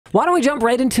Why don't we jump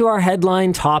right into our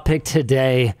headline topic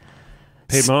today?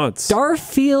 Paid mods.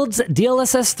 Starfield's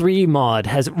DLSS 3 mod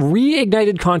has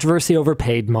reignited controversy over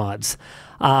paid mods.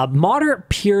 Modder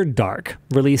Pure Dark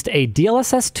released a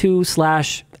DLSS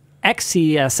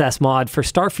 2/XCSS mod for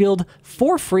Starfield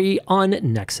for free on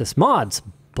Nexus Mods.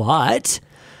 But,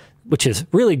 which is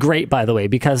really great, by the way,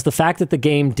 because the fact that the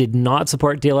game did not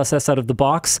support DLSS out of the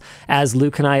box, as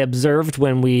Luke and I observed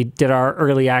when we did our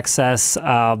early access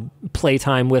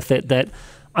playtime with it, that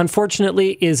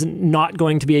unfortunately is not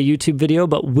going to be a YouTube video,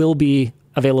 but will be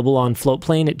available on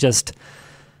Floatplane. It just,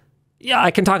 yeah,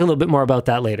 I can talk a little bit more about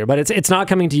that later, but it's not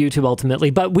coming to YouTube ultimately.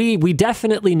 But we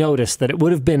definitely noticed that it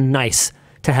would have been nice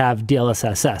to have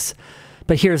DLSS.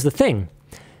 But here's the thing.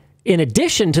 In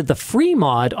addition to the free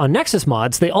mod on Nexus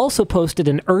Mods, they also posted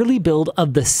an early build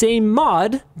of the same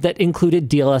mod that included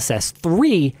DLSS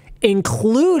 3,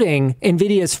 including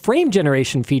NVIDIA's frame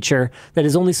generation feature that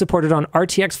is only supported on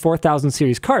RTX 4000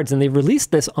 series cards. And they released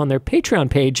this on their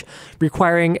Patreon page,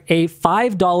 requiring a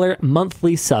 $5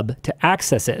 monthly sub to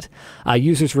access it.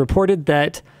 Users reported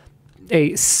that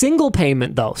a single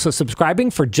payment, though, so subscribing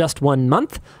for just 1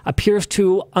 month, appears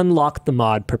to unlock the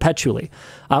mod perpetually,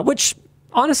 which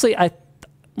honestly,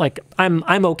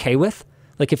 I'm okay with.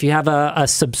 Like, if you have a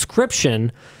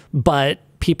subscription, but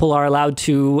people are allowed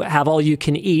to have all you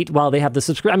can eat while they have the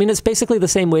subscription. I mean, it's basically the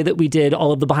same way that we did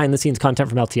all of the behind the scenes content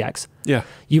from LTX. Yeah.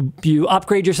 You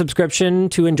upgrade your subscription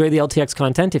to enjoy the LTX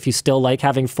content. If you still like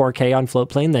having 4K on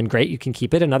Floatplane, then great, you can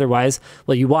keep it. And otherwise,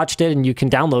 well, you watched it and you can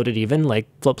download it even. Like,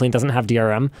 Floatplane doesn't have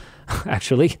DRM,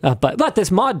 actually, but this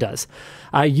mod does.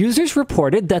 Users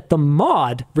reported that the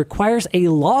mod requires a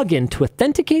login to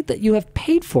authenticate that you have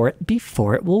paid for it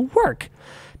before it will work.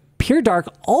 Pure Dark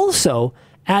also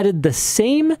added the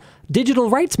same digital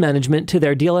rights management to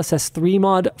their DLSS 3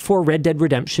 mod for Red Dead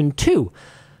Redemption 2.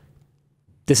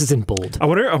 This is in bold. I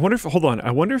wonder if, hold on, I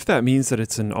wonder if that means that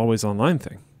it's an always online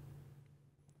thing.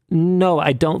 No,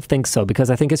 I don't think so,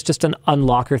 because I think it's just an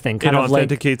unlocker thing. Kind of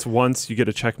authenticates like, once you get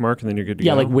a check mark and then you're good to go.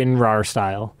 Yeah, like WinRAR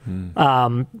style.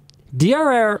 DRM,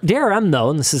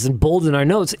 though, and this is in bold in our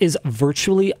notes, is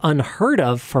virtually unheard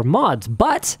of for mods,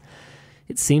 but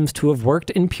it seems to have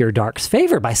worked in Pure Dark's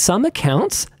favor. By some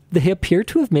accounts, they appear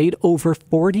to have made over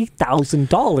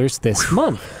 $40,000 this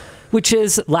month, which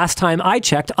is, last time I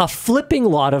checked, a flipping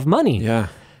lot of money. Yeah.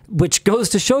 Which goes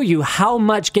to show you how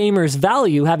much gamers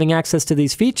value having access to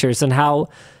these features and how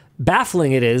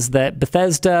baffling it is that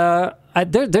Bethesda...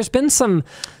 there's been some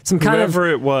kind of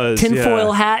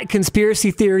tinfoil hat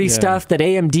conspiracy theory stuff that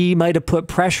AMD might have put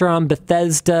pressure on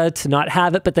Bethesda to not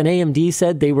have it, but then AMD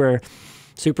said they were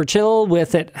super chill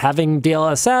with it having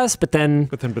DLSS, but then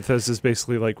Bethesda's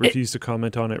basically like refused to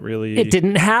comment on it really. It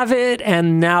didn't have it,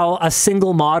 and now a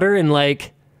single modder in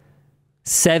like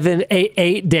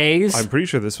 8 days. I'm pretty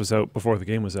sure this was out before the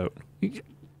game was out.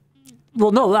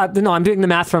 Well, no, I'm doing the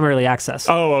math from early access.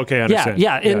 Oh, okay, I understand.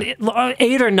 Yeah. In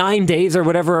 8 or 9 days or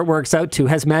whatever it works out to,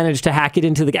 has managed to hack it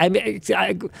into the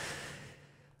game.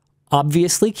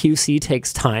 Obviously, QC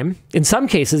takes time. In some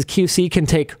cases, QC can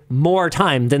take more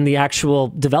time than the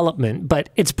actual development, but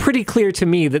it's pretty clear to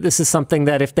me that this is something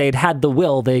that if they'd had the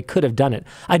will, they could have done it.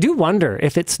 I do wonder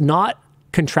if it's not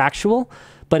contractual,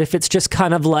 but if it's just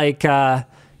kind of like,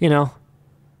 you know...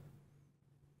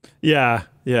 Yeah,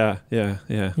 you know.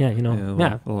 Yeah,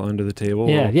 a little under the table.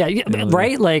 Yeah,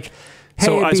 right? Like...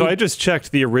 Hey, so I just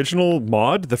checked. The original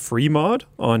mod, the free mod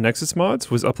on Nexus Mods,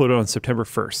 was uploaded on September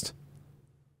 1st.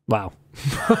 Wow.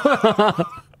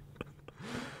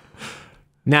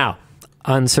 Now,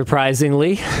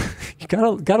 unsurprisingly, you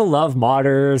gotta love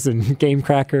modders and game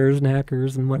crackers and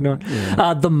hackers and whatnot.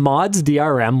 Yeah. The mod's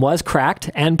DRM was cracked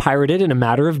and pirated in a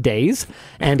matter of days,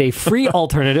 and a free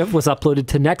alternative was uploaded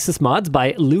to Nexus Mods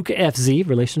by Luke FZ,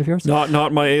 relation of yours?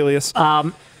 Not my alias.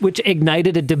 Which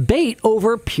ignited a debate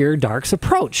over Pure Dark's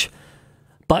approach.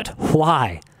 But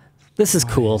why? This is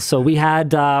cool. So we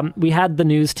had the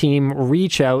news team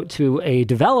reach out to a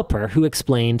developer who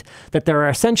explained that there are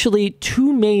essentially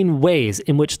two main ways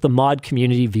in which the mod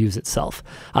community views itself,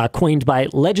 coined by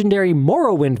legendary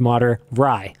Morrowind modder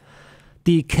Rye.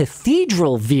 The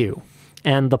cathedral view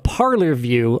and the parlor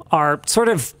view are sort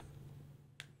of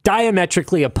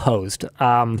diametrically opposed,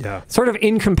 sort of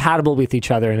incompatible with each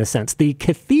other in a sense. The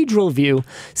cathedral view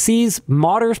sees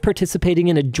modders participating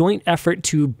in a joint effort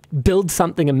to build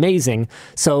something amazing.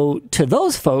 So to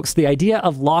those folks, the idea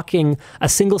of locking a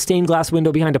single stained glass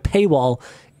window behind a paywall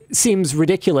seems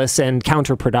ridiculous and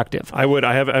counterproductive.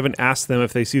 I haven't asked them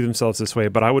if they see themselves this way,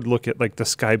 but I would look at like the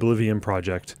Skyblivion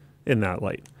project in that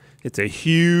light. It's a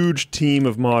huge team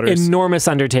of modders. Enormous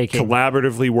undertaking.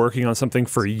 Collaboratively working on something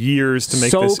for years to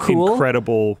make this cool.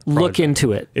 incredible project. Look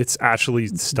into it. It's actually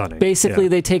stunning. Basically,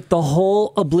 they take the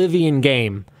whole Oblivion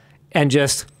game and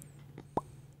just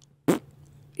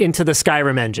into the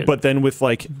Skyrim engine. But then with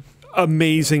like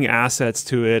amazing assets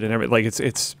to it and everything. Like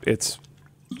it's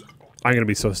I'm going to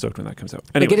be so stoked when that comes out.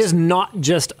 Anyways. Like, it is not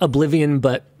just Oblivion,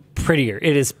 but prettier.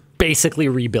 It is basically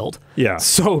rebuilt. Yeah.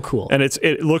 So cool. And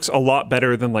it looks a lot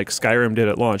better than like Skyrim did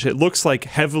at launch. It looks like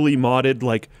heavily modded,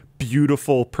 like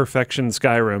beautiful perfection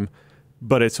Skyrim,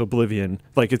 but it's Oblivion.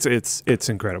 Like it's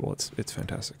incredible. It's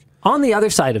fantastic. On the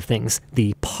other side of things,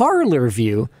 the Parlor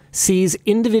view sees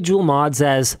individual mods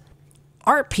as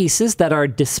art pieces that are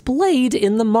displayed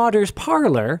in the modder's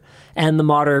parlor, and the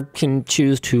modder can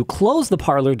choose to close the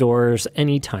parlor doors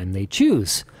anytime they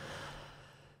choose.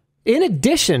 In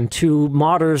addition to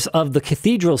modders of the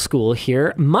Cathedral School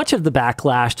here, much of the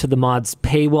backlash to the mod's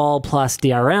paywall plus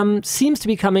DRM seems to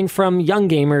be coming from young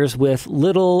gamers with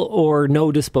little or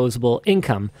no disposable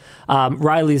income.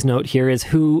 Riley's note here is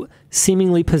who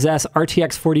seemingly possess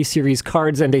RTX 40 series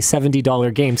cards and a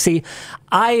 $70 game. See,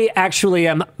 I actually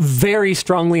am very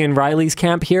strongly in Riley's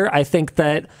camp here. I think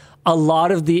that a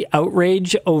lot of the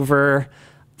outrage over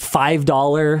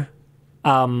 $5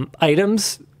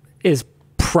 items is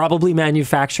probably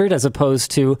manufactured as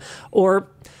opposed to, or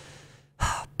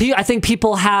I think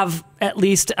people have at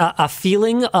least a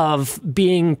feeling of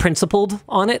being principled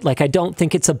on it. Like, I don't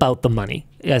think it's about the money,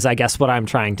 is I guess what I'm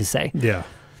trying to say. Yeah.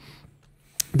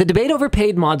 The debate over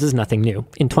paid mods is nothing new.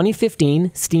 In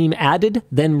 2015, Steam added,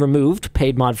 then removed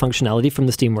paid mod functionality from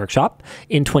the Steam Workshop.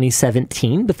 In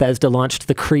 2017, Bethesda launched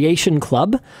the Creation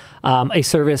Club, a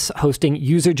service hosting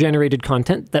user-generated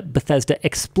content that Bethesda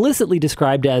explicitly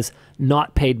described as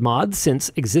not paid mods,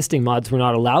 since existing mods were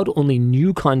not allowed. Only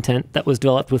new content that was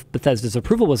developed with Bethesda's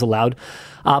approval was allowed.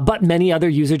 But many other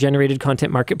user-generated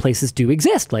content marketplaces do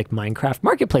exist, like Minecraft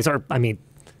Marketplace, or, I mean,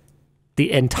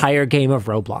 the entire game of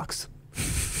Roblox.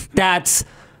 That's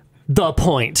the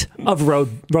point of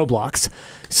Roblox.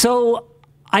 So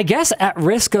I guess at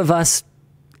risk of us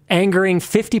angering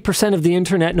 50% of the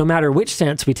internet, no matter which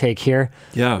stance we take here.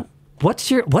 Yeah.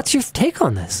 What's your take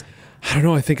on this? I don't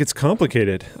know. I think it's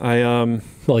complicated.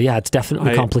 Well, yeah, it's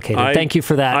definitely complicated. Thank you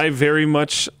for that. I very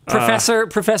much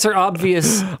Professor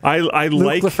Obvious. I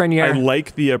like Lafreniere. I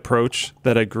like the approach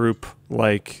that a group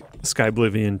like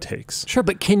Skyblivion takes. Sure,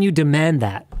 but can you demand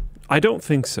that? I don't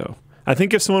think so. I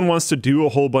think if someone wants to do a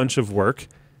whole bunch of work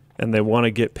and they want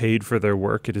to get paid for their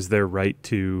work, it is their right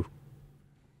to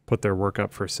put their work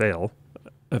up for sale,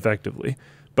 effectively.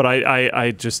 But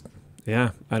I just,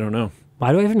 I don't know.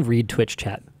 Why do I even read Twitch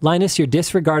chat? Linus, you're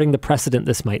disregarding the precedent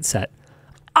this might set.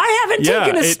 I haven't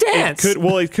taken a stance.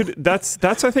 It could.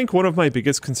 That's I think one of my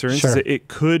biggest concerns is that it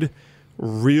could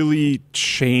really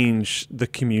change the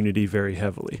community very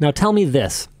heavily. Now tell me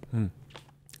this.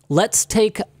 Let's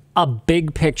take a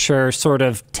big picture sort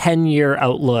of 10-year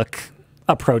outlook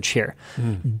approach here.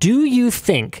 Do you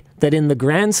think that in the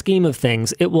grand scheme of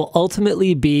things, it will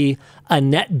ultimately be a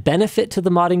net benefit to the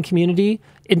modding community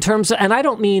in terms of, and I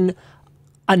don't mean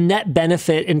a net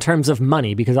benefit in terms of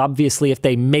money, because obviously if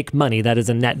they make money, that is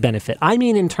a net benefit. I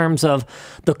mean in terms of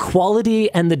the quality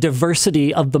and the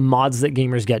diversity of the mods that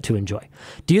gamers get to enjoy.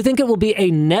 Do you think it will be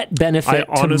a net benefit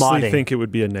to modding? I honestly think it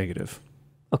would be a negative.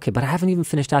 Okay, but I haven't even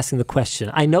finished asking the question.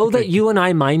 I know that you and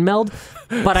I mind meld,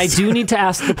 but I do need to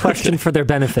ask the question for their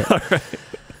benefit. All right.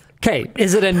 Okay,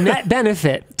 is it a net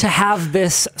benefit to have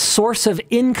this source of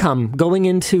income going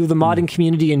into the modding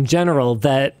community in general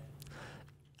that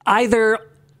either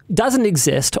doesn't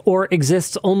exist or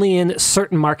exists only in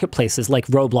certain marketplaces like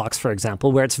Roblox, for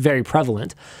example, where it's very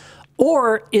prevalent?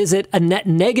 Or is it a net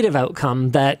negative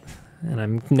outcome that,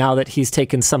 and now that he's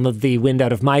taken some of the wind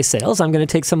out of my sails, I'm going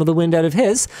to take some of the wind out of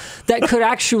his, that could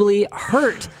actually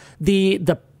hurt the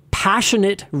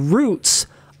passionate roots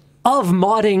of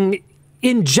modding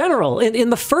in general,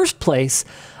 in the first place,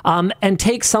 and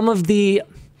take some of the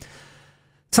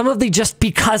just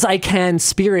because I can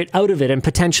spirit out of it and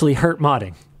potentially hurt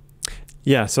modding.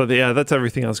 Yeah, so that's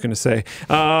everything I was going to say.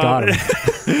 Got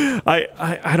it.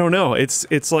 I don't know.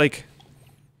 It's like,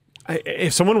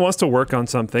 if someone wants to work on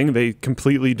something, they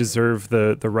completely deserve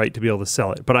the right to be able to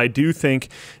sell it. But I do think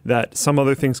that some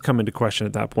other things come into question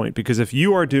at that point, because if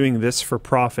you are doing this for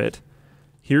profit,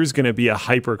 here's going to be a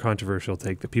hyper controversial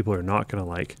take that people are not going to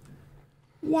like.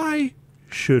 Why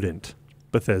shouldn't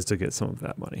Bethesda get some of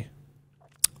that money?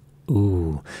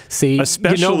 Ooh, see,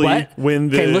 especially you know what? When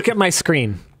okay, look at my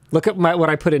screen. Look at what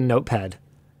I put in Notepad.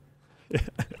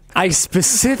 I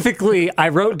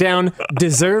wrote down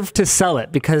deserve to sell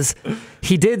it because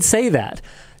he did say that.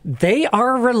 They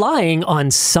are relying on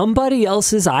somebody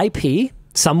else's IP,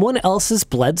 someone else's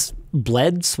blood,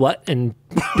 sweat, and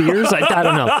tears. I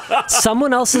don't know.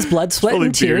 Someone else's blood, sweat,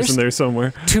 and tears in there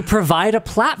somewhere to provide a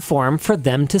platform for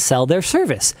them to sell their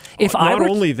service. If not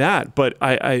only that, but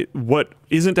I what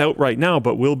isn't out right now,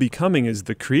 but will be coming, is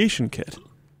the Creation Kit,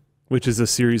 which is a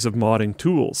series of modding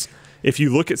tools. If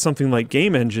you look at something like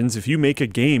game engines, if you make a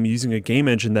game using a game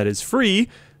engine that is free,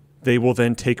 they will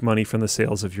then take money from the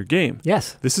sales of your game.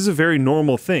 Yes. This is a very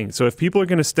normal thing. So if people are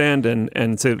going to stand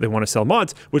and say that they want to sell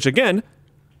mods, which again,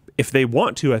 if they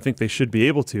want to, I think they should be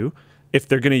able to. If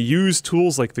they're going to use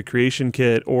tools like the Creation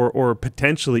Kit or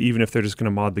potentially even if they're just going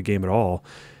to mod the game at all,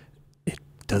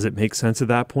 does it make sense at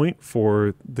that point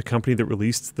for the company that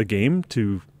released the game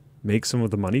to make some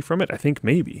of the money from it? I think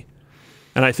maybe.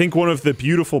 And I think one of the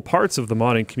beautiful parts of the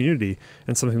modding community,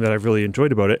 and something that I've really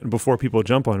enjoyed about it, and before people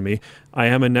jump on me, I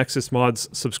am a Nexus Mods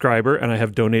subscriber, and I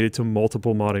have donated to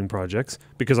multiple modding projects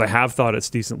because I have thought it's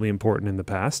decently important in the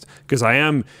past, because I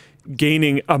am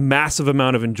gaining a massive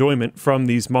amount of enjoyment from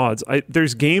these mods.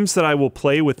 There's games that I will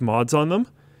play with mods on them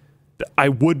that I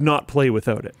would not play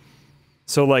without it.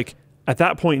 So like at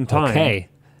that point in time... Okay,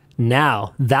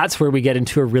 now that's where we get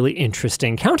into a really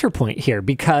interesting counterpoint here,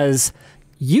 because...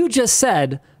 you just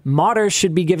said modders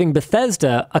should be giving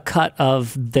Bethesda a cut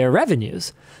of their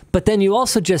revenues. But then you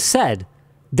also just said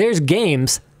there's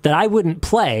games that I wouldn't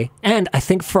play, and I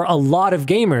think for a lot of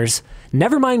gamers,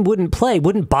 never mind wouldn't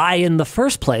buy in the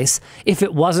first place if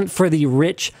it wasn't for the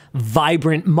rich,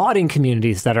 vibrant modding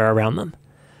communities that are around them.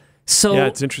 So yeah,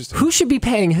 it's interesting. Who should be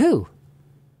paying who?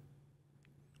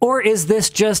 Or is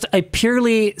this just a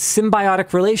purely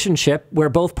symbiotic relationship where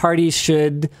both parties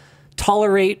should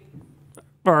tolerate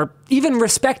or even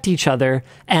respect each other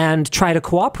and try to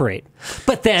cooperate?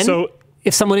 But then,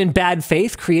 if someone in bad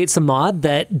faith creates a mod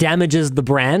that damages the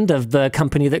brand of the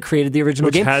company that created the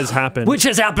original game... Which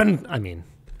has happened, I mean,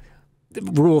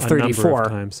 Rule 34. A number of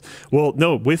times. Well,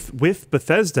 no, with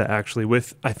Bethesda, actually,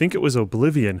 I think it was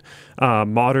Oblivion,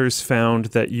 modders found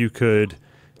that you could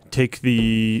take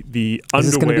the underwear... Is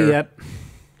this going to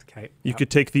be You could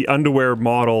take the underwear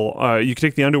model, you could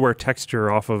take the underwear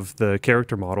texture off of the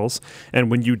character models,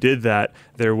 and when you did that,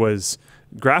 there was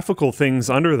graphical things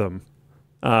under them.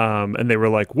 And they were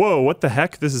like, whoa, what the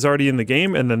heck? This is already in the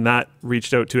game. And then that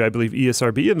reached out to, I believe,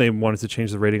 ESRB, and they wanted to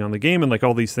change the rating on the game, and like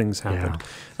all these things happened.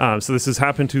 Yeah. So this has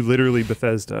happened to literally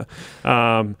Bethesda.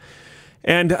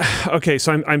 And okay,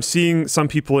 so I'm seeing some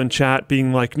people in chat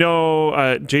being like, no,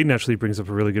 Jaden actually brings up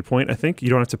a really good point. I think you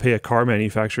don't have to pay a car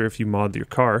manufacturer if you mod your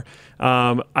car.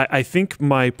 I think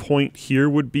my point here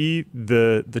would be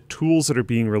the tools that are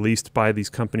being released by these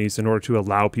companies in order to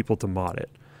allow people to mod it.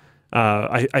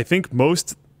 I think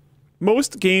most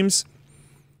games,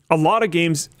 a lot of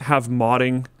games have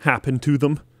modding happen to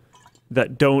them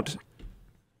that don't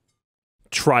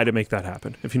try to make that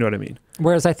happen, if you know what I mean.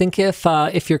 Whereas I think if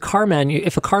a car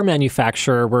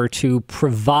manufacturer were to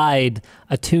provide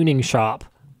a tuning shop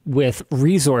with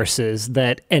resources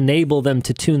that enable them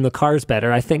to tune the cars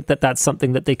better, I think that's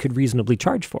something that they could reasonably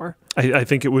charge for. I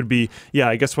think it would be, yeah,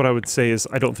 I guess what I would say is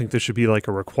I don't think this should be like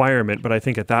a requirement, but I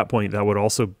think at that point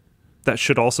that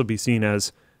should also be seen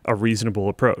as a reasonable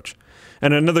approach.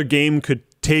 And another game could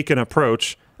take an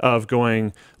approach of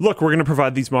going, look, we're going to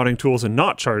provide these modding tools and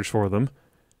not charge for them,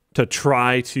 to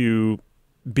try to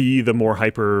be the more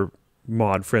hyper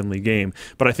mod friendly game.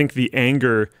 But I think the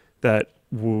anger that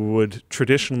would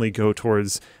traditionally go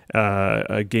towards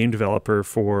a game developer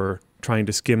for trying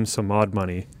to skim some mod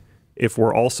money, if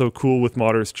we're also cool with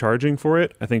modders charging for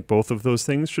it, I think both of those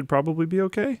things should probably be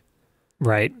okay.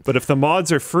 Right. But if the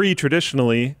mods are free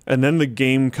traditionally, and then the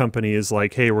game company is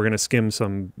like, hey, we're going to skim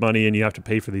some money and you have to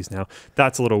pay for these now,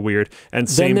 that's a little weird. And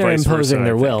same then they're vice imposing versa,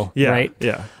 their will, yeah, right?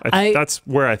 Yeah. That's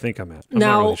where I think I'm at. I'm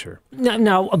not really sure.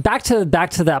 Now, back to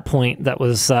that point that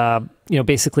was,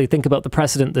 basically think about the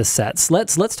precedent this sets.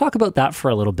 Let's talk about that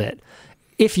for a little bit.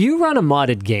 If you run a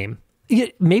modded game,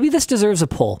 maybe this deserves a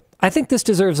poll. I think this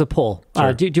deserves a poll.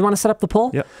 Sure. Do you want to set up the poll?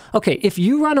 Yeah. Okay, if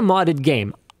you run a modded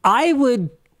game, I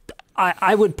would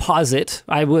posit,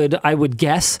 I would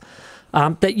guess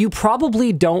that you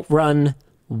probably don't run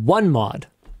one mod.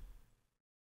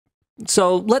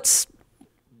 So let's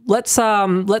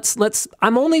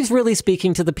I'm only really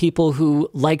speaking to the people who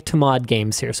like to mod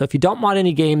games here. So if you don't mod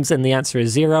any games and the answer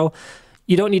is 0,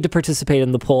 you don't need to participate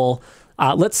in the poll.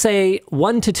 Let's say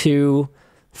 1 to 2,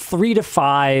 3 to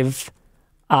 5,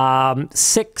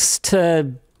 6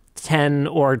 to 10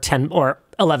 or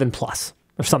 11 plus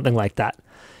or something like that.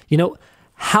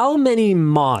 How many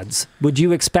mods would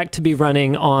you expect to be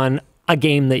running on a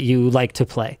game that you like to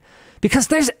play? Because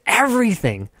there's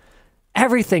everything.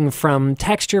 everything from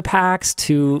texture packs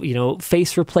to, you know,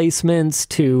 face replacements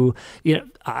to, you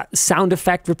know, sound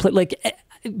effect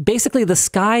basically the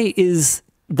sky is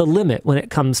the limit when it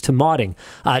comes to modding.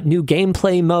 New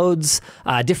gameplay modes,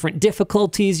 different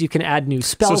difficulties. You can add new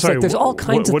spells. So sorry, there's all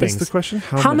kinds of things. What is the question?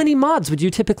 How many mods would you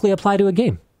typically apply to a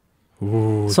game?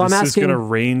 Ooh, so I'm asking. This is going to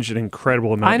range an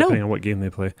incredible amount depending on what game they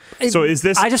play. So is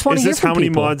this? I just want to hear from how many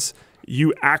people. mods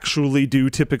you actually do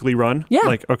typically run? Yeah.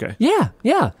 Like, okay.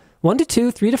 Yeah. 1 to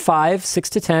 2, 3 to 5, 6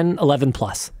 to 10, 11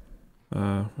 plus.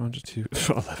 1 to 2,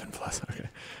 11 plus. Okay.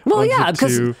 Well, yeah,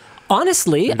 because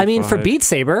honestly, I mean, for Beat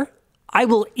Saber, I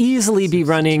will easily be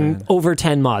running over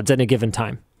 10 mods at a given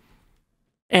time.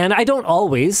 And I don't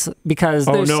always, because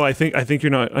there's... Oh, no, I think you're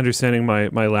not understanding my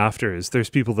laughter. There's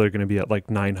people that are going to be at like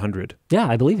 900. Yeah,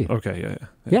 I believe you. Okay,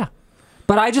 yeah.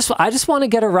 But I just want to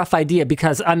get a rough idea,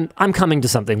 because I'm coming to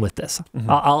something with this. Mm-hmm.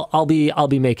 I'll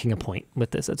be making a point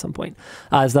with this at some point.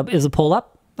 Is the poll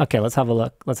up? Okay, let's have a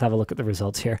look. Let's have a look at the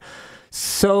results here.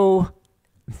 So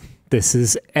this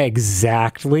is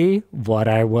exactly what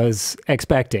I was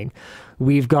expecting.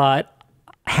 We've got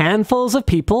handfuls of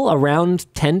people,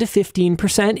 around 10 to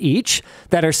 15% each,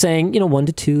 that are saying, you know, 1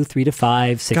 to 2, 3 to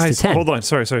 5, 6 Guys, to 10. Hold on.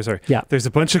 Sorry. Yeah. There's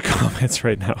a bunch of comments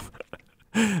right now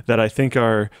that I think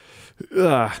are...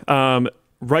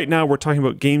 right now we're talking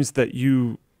about games that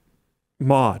you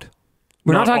mod.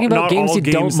 We're not talking about games you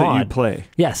don't mod. That you play.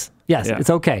 Yes, yeah.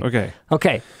 It's okay.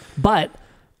 Okay. But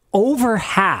over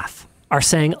half are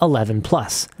saying 11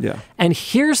 plus. Yeah. And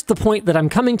here's the point that I'm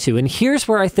coming to, and here's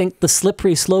where I think the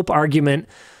slippery slope argument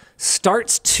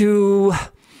starts to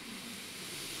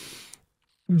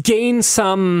gain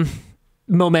some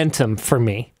momentum for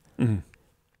me. Mm-hmm.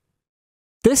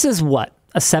 This is what?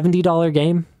 A $70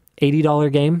 game?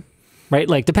 $80 game? Right?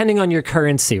 Like, depending on your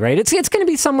currency, right? It's going to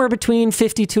be somewhere between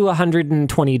 $50 to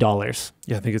 $120.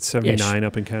 Yeah, I think it's 79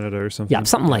 up in Canada or something. Yeah,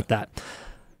 something like that.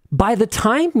 By the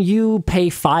time you pay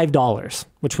 $5,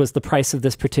 which was the price of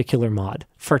this particular mod,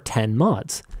 for 10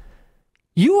 mods,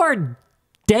 you are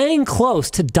dang close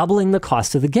to doubling the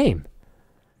cost of the game.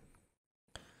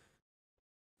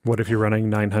 What if you're running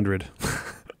 900?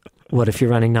 What if you're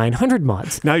running 900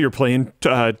 mods? Now you're playing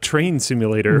Train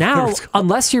Simulator. Now,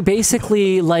 unless you're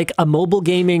basically like a mobile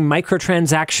gaming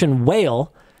microtransaction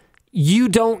whale, you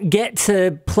don't get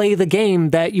to play the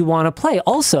game that you want to play.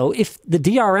 Also, if the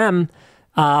DRM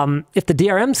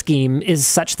scheme is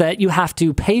such that you have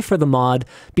to pay for the mod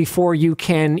before you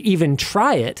can even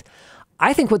try it,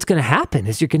 I think what's going to happen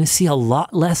is you're going to see a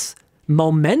lot less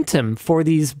momentum for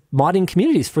these modding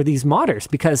communities, for these modders,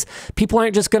 because people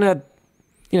aren't just going to,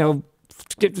 you know,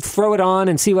 throw it on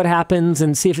and see what happens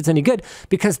and see if it's any good,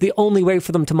 because the only way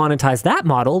for them to monetize that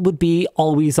model would be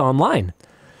always online.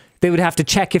 They would have to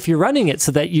check if you're running it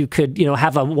so that you could, you know,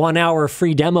 have a 1 hour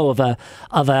free demo of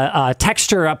a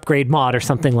texture upgrade mod or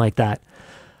something like that.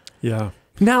 Yeah.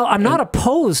 Now, I'm not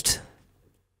opposed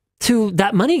to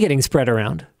that money getting spread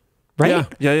around, right?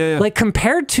 Yeah. Like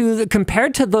compared to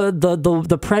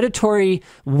the predatory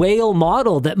whale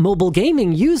model that mobile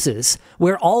gaming uses,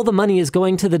 where all the money is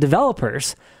going to the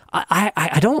developers,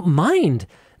 I don't mind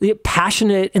the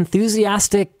passionate,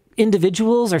 enthusiastic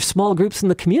individuals or small groups in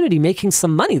the community making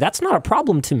some money. That's not a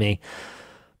problem to me.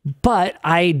 But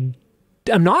I'm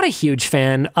not a huge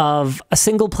fan of a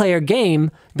single player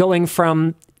game going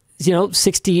from, you know,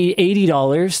 $60,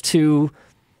 $80 to,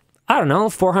 I don't know,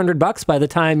 $400 by the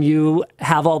time you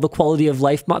have all the quality of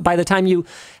life, by the time you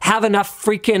have enough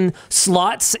freaking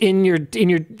slots in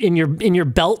your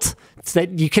belt so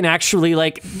that you can actually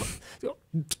like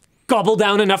gobble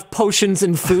down enough potions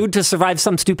and food to survive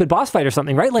some stupid boss fight or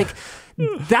something, right? Like,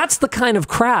 that's the kind of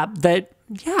crap that,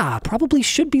 yeah, probably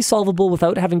should be solvable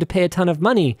without having to pay a ton of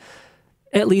money,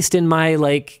 at least in my,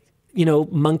 like, you know,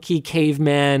 monkey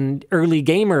caveman early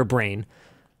gamer brain.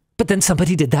 But then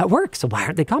somebody did that work, so why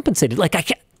aren't they compensated? Like, I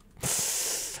can't...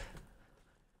 Is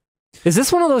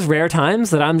this one of those rare times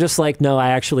that I'm just like, no,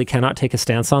 I actually cannot take a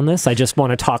stance on this. I just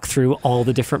want to talk through all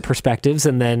the different perspectives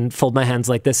and then fold my hands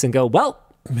like this and go, well...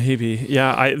 Maybe.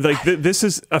 Yeah. This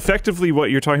is effectively what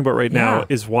you're talking about right now,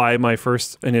 is why my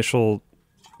first initial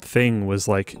thing was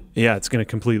like, yeah, it's going to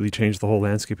completely change the whole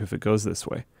landscape if it goes this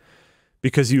way.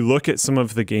 Because you look at some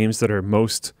of the games that are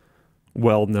most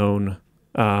well-known.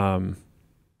 Avon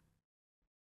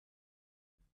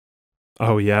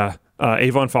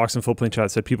Fox in Full Plane Chat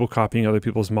said people copying other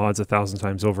people's mods 1,000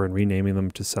 times over and renaming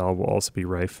them to sell will also be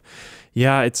rife.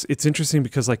 Yeah, it's interesting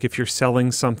because, like, if you're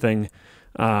selling something,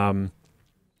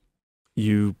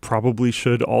 you probably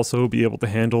should also be able to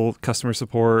handle customer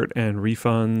support and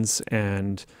refunds,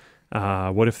 and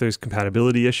what if there's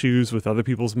compatibility issues with other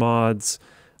people's mods?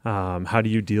 How do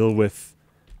you deal with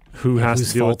who has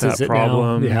Whose to deal with fault is that it now?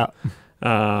 problem. Yeah.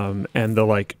 And the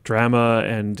like drama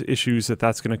and issues that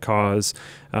that's going to cause.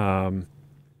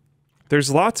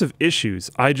 There's lots of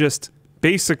issues. I just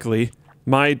basically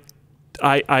I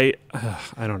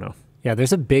don't know. Yeah,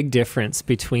 there's a big difference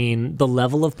between the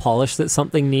level of polish that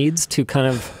something needs to kind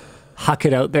of huck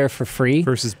it out there for free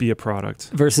versus be a product.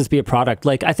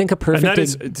 Like, I think a perfect... And that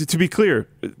is, to be clear,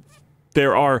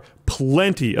 there are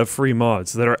plenty of free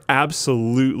mods that are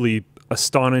absolutely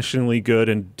astonishingly good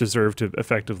and deserve to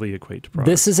effectively equate to products.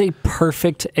 This is a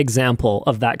perfect example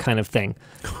of that kind of thing.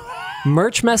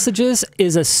 Merch messages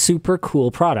is a super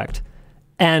cool product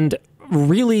and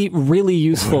really, really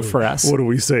useful for us. What are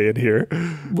we saying here?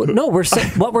 No,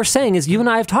 what we're saying is, you and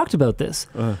I have talked about this.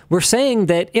 We're saying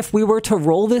that if we were to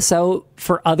roll this out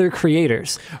for other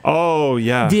creators,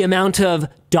 the amount of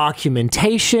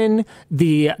documentation,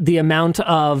 the amount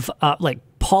of like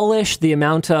polish, the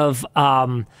amount of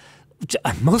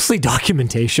mostly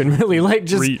documentation, really, like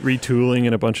just retooling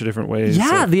in a bunch of different ways.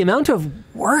 Yeah, the amount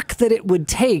of work that it would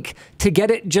take to get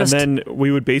it just... And then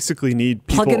we would basically need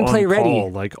people plug and play on ready,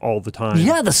 call, like all the time.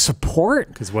 Yeah, the support.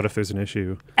 Because what if there's an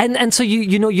issue? And so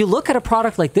you look at a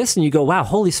product like this and you go, wow,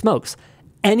 holy smokes!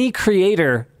 Any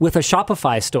creator with a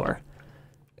Shopify store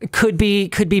could be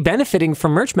benefiting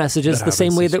from merch messages the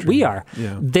same way that we are.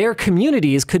 Yeah. Their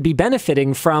communities could be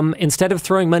benefiting from, instead of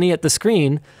throwing money at the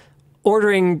screen,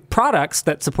 ordering products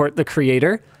that support the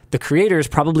creator. The creator is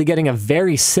probably getting a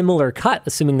very similar cut,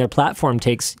 assuming their platform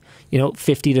takes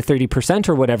 50 to 30%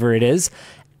 or whatever it is,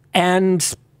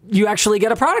 and you actually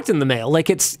get a product in the mail.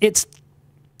 Like, it's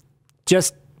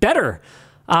just better.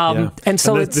 And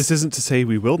so this isn't to say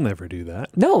we will never do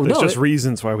that. No, there's just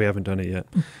reasons why we haven't done it yet.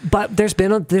 But there's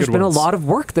been a lot of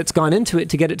work that's gone into it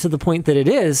to get it to the point that it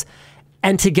is,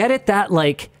 and to get it that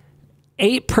like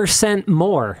 8%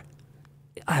 more.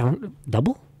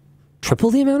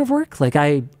 Triple the amount of work? Like,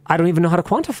 I don't even know how to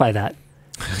quantify that.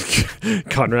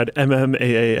 Conrad,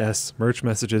 MMAAS, merch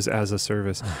messages as a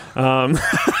service. I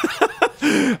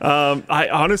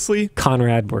honestly...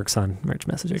 Conrad works on merch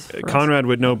messages. Conrad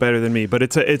would know better than me, but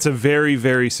it's a very,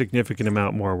 very significant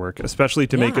amount more work, especially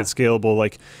to make it scalable.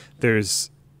 Like, there's...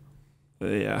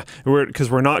 because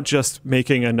we're not just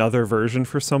making another version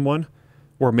for someone.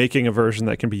 We're making a version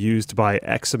that can be used by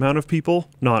X amount of people,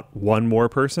 not one more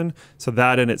person. So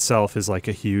that in itself is like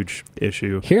a huge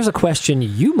issue. Here's a question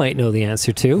you might know the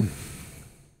answer to.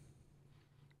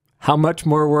 How much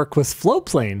more work was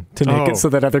Flowplane to make it so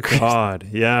that other creators... God,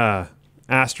 yeah.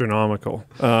 Astronomical.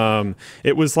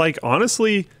 It was like,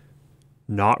 honestly,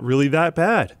 not really that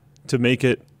bad to make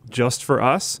it just for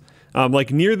us.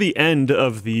 Like near the end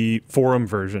of the forum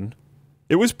version,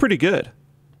 it was pretty good.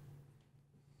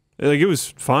 Like, it was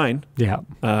fine. Yeah.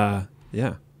 Yeah.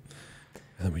 And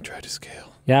then we tried to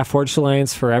scale. Yeah, Forged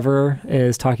Alliance Forever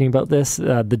is talking about this.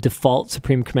 The default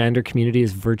Supreme Commander community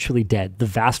is virtually dead. The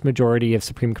vast majority of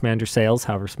Supreme Commander sales,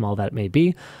 however small that may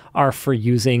be, are for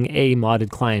using a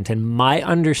modded client. And my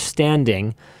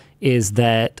understanding is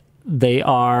that they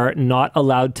are not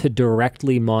allowed to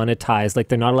directly monetize. Like,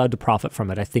 they're not allowed to profit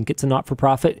from it. I think it's a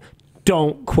not-for-profit.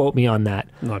 Don't quote me on that.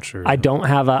 Not sure. I don't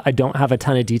have a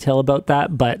ton of detail about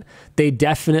that, but they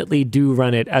definitely do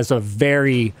run it as a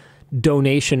very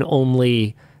donation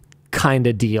only kind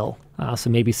of deal. So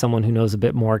maybe someone who knows a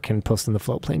bit more can post in the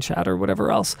Flowplane chat or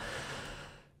whatever else.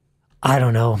 I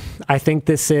don't know. I think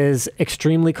this is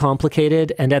extremely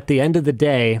complicated, and at the end of the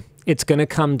day, it's going to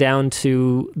come down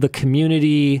to the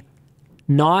community,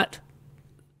 not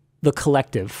the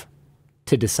collective,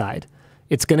 to decide.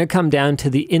 It's going to come down to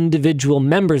the individual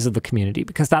members of the community,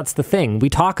 because that's the thing. We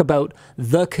talk about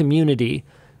the community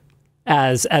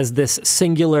as this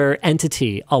singular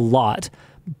entity a lot,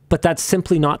 but that's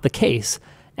simply not the case.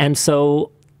 And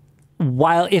so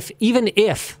while even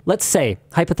if, let's say,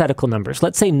 hypothetical numbers,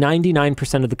 let's say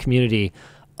 99% of the community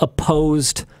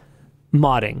opposed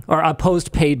modding or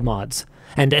opposed paid mods,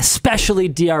 and especially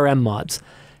DRM mods,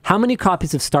 how many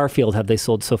copies of Starfield have they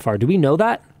sold so far? Do we know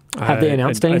that? Have they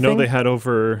announced anything? I know they had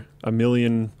over 1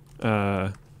 million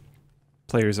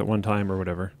players at one time or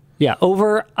whatever. Yeah,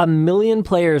 over 1 million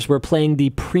players were playing the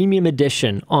premium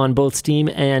edition on both Steam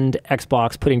and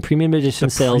Xbox, putting premium edition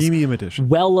sales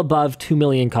well above 2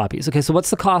 million copies. Okay, so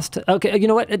what's the cost? Okay, you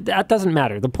know what? That doesn't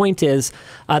matter. The point is,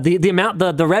 the amount,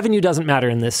 the revenue doesn't matter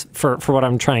in this for what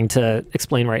I'm trying to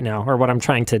explain right now, or what I'm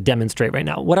trying to demonstrate right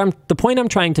now. The point I'm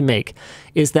trying to make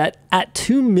is that at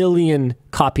 2 million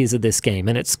copies of this game,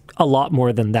 and it's a lot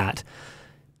more than that,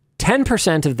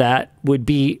 10% of that would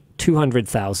be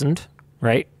 200,000,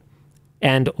 right?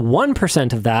 And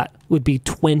 1% of that would be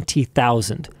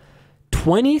 20,000.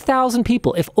 20,000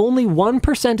 people. If only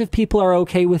 1% of people are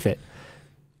okay with it,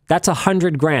 That's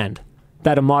 $100,000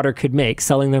 that a modder could make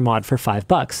selling their mod for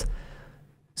 $5.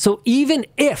 So even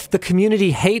if the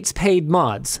community hates paid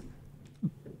mods,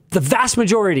 the vast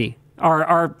majority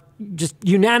are just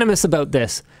unanimous about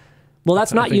this. Well,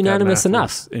 that's not unanimous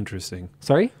enough. Interesting.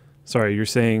 Sorry, you're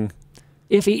saying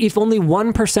if only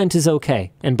 1% is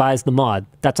okay and buys the mod,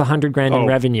 that's $100,000 in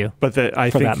revenue. But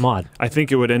that mod. I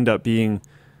think it would end up being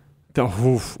the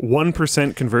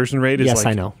 1% conversion rate. Is yes,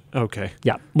 I know. Okay.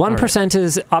 Yeah, 1%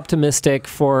 is optimistic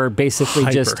for basically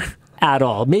just at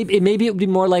all. Maybe it would be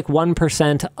more like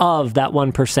 1% of that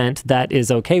 1% that is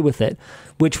okay with it,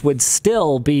 which would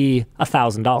still be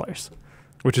 $1,000.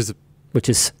 Which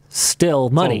is still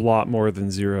money. A lot more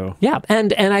than zero. Yeah,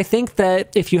 and I think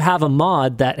that if you have a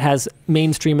mod that has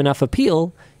mainstream enough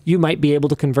appeal, you might be able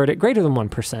to convert it greater than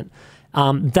 1%.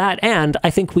 And I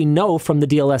think we know from the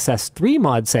DLSS 3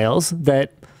 mod sales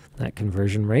that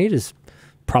conversion rate is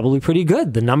probably pretty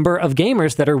good. The number of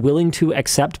gamers that are willing to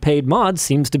accept paid mods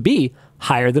seems to be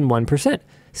higher than 1%.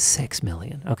 6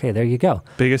 million. Okay, there you go.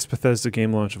 Biggest Bethesda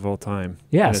game launch of all time.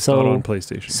 Yeah, and it's not on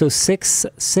PlayStation. So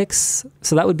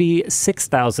so that would be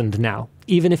 6,000 now.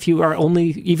 Even if you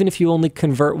only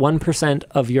convert 1%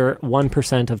 of your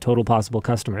 1% of total possible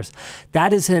customers.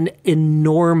 That is an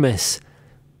enormous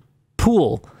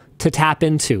pool to tap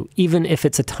into, even if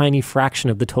it's a tiny fraction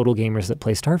of the total gamers that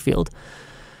play Starfield.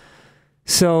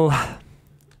 So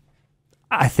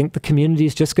I think the community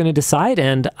is just going to decide,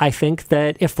 and I think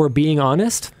that if we're being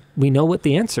honest, we know what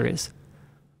the answer is.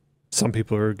 Some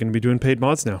people are going to be doing paid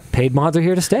mods now. Paid mods are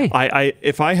here to stay.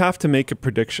 If I have to make a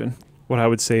prediction, what I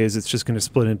would say is it's just going to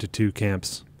split into two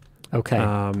camps. Okay.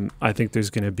 I think there's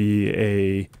going to be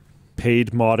a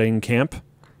paid modding camp,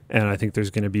 and I think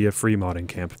there's going to be a free modding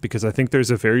camp, because I think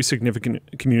there's a very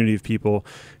significant community of people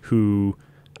who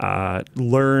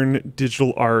learn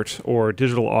digital art or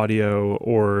digital audio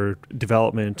or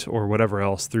development or whatever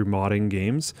else through modding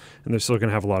games, and they're still going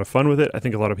to have a lot of fun with it. I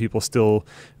think a lot of people still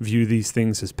view these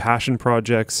things as passion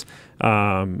projects,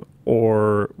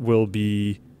 or will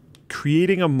be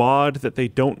creating a mod that they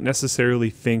don't necessarily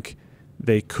think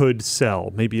they could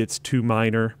sell. Maybe it's too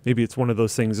minor. Maybe it's one of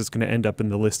those things that's going to end up in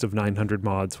the list of 900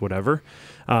 mods, whatever.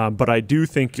 But I do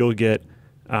think you'll get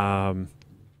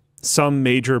some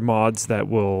major mods that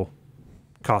will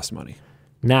cost money.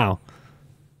 Now,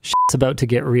 shit's about to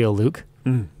get real, Luke.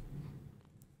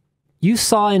 You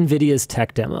saw NVIDIA's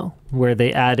tech demo where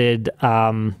they added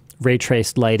ray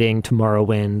traced lighting to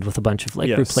Morrowind with a bunch of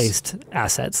replaced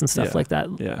assets and stuff like that.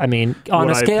 Yeah. I mean,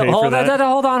 on a scale. Hold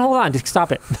on. Just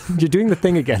stop it. You're doing the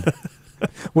thing again.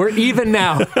 We're even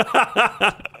now.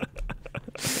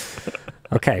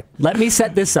 Okay, let me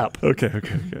set this up. Okay.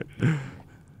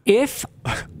 If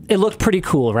it looked pretty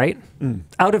cool, right?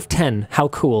 Out of 10, how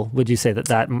cool would you say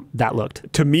that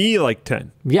looked? To me, like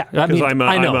 10. Yeah, I mean, I'm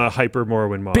a hyper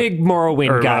Morrowind mod. Big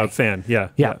Morrowind guy. Fan, yeah.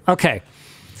 Okay.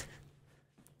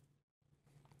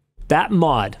 That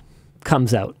mod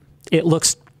comes out. It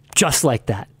looks just like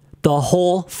that. The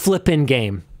whole flippin'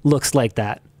 game looks like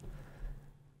that.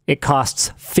 It costs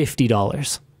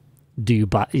 $50. Do you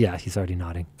buy? Yeah, he's already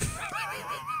nodding.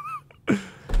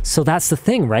 So that's the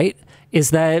thing, right?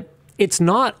 Is that it's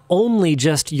not only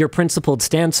just your principled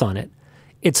stance on it.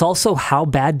 It's also how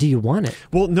bad do you want it?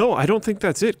 Well, no, I don't think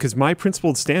that's it, because my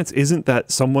principled stance isn't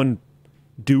that someone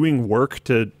doing work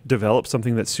to develop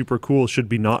something that's super cool should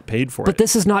be not paid for it. But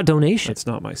this is not donation. That's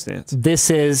not my stance.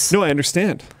 This is... No, I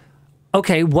understand.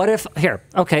 Okay, what if... Here,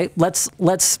 okay, let's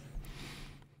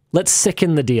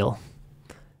sicken the deal.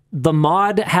 The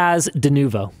mod has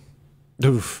Denuvo.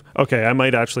 Oof. Okay, I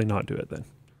might actually not do it then.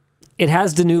 It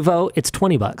has Denuvo. It's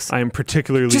 $20. I am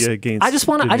particularly against. I just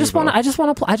want to. It's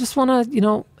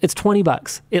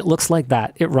 $20. It looks like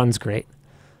that. It runs great.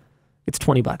 It's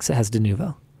 $20. It has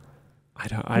Denuvo.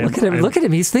 Look at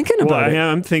him. He's thinking about it.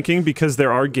 I'm thinking, because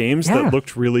there are games that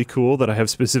looked really cool that I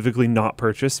have specifically not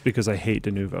purchased because I hate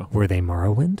Denuvo. Were they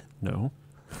Morrowind? No.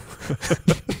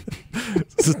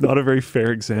 This is not a very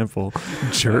fair example,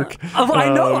 jerk. I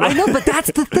know, but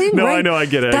that's the thing, no, right? I know, I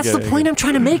get it. That's the point I'm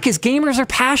trying to make, is gamers are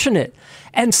passionate.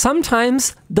 And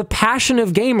sometimes the passion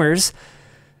of gamers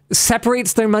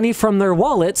separates their money from their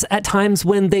wallets at times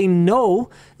when they know,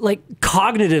 like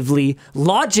cognitively,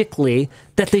 logically,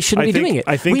 that they shouldn't be doing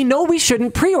it. We know we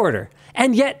shouldn't pre-order.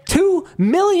 And yet 2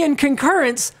 million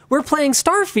concurrents were playing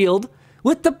Starfield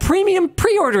with the premium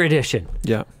pre-order edition.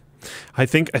 Yeah. I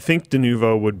think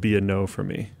Denuvo would be a no for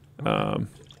me.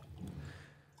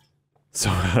 So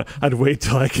I'd wait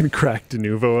till I can crack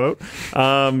Denuvo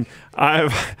out.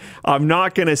 I'm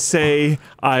not gonna say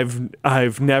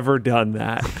I've never done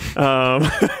that.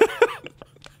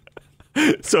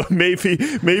 So maybe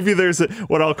there's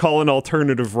what I'll call an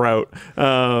alternative route.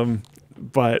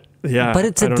 But yeah, but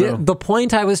it's the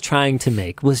point I was trying to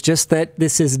make was just that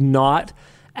this is not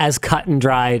as cut and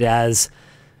dried as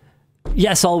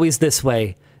yes, always this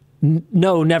way.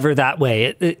 No, never that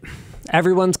way.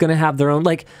 Everyone's going to have their own.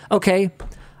 Like, okay,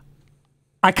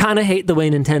 I kind of hate the way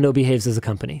Nintendo behaves as a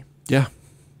company. Yeah,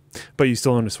 but you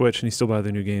still own a Switch and you still buy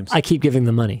their new games. I keep giving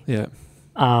them money. Yeah,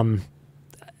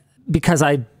 because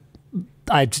I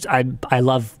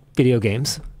love video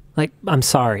games. Like, I'm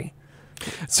sorry.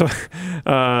 So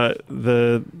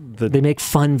they make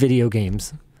fun video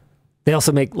games. They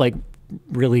also make like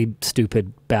really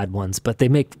stupid bad ones, but they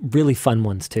make really fun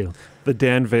ones too. The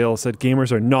Dan Vale said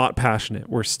gamers are not passionate,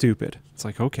 we're stupid. It's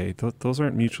like, okay, those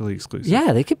aren't mutually exclusive.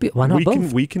 Yeah, they could be. Why not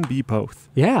both? We can be both.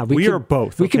 Yeah, we are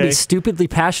both. We can be stupidly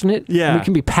passionate. Yeah, we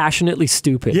can be passionately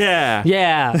stupid. Yeah,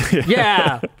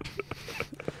 yeah.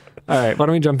 All right, why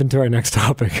don't we jump into our next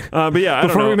topic? But yeah,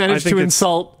 before we manage to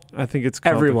insult. I think it's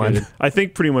everyone. I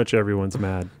think pretty much everyone's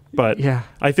mad, but yeah,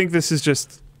 I think this is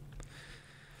just.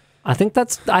 I think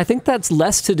that's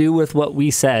less to do with what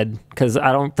we said, because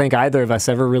I don't think either of us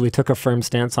ever really took a firm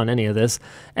stance on any of this,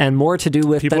 and more to do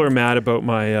with people are mad about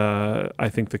my. I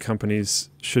think the companies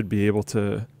should be able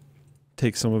to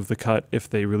take some of the cut if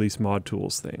they release mod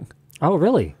tools thing. Oh,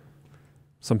 really?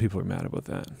 Some people are mad about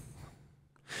that.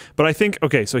 But I think,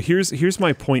 okay, so here's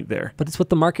my point there. But it's what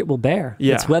the market will bear.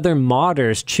 Yeah. It's whether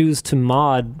modders choose to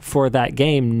mod for that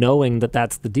game knowing that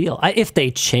that's the deal. If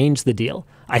they change the deal,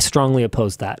 I strongly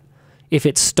oppose that. If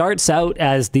it starts out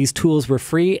as these tools were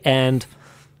free and,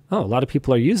 a lot of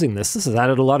people are using this. This has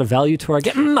added a lot of value to our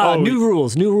game. New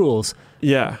rules.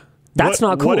 Yeah. That's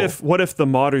not cool. What if the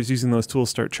modders using those tools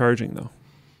start charging, though?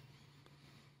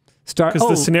 Because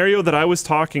the scenario that I was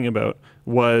talking about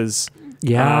was...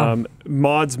 Yeah.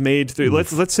 Mods made through,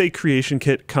 let's say Creation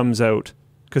Kit comes out,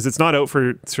 because it's not out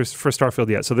for Starfield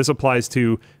yet. So this applies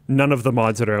to none of the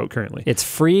mods that are out currently. It's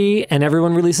free and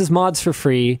everyone releases mods for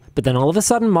free, but then all of a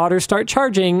sudden modders start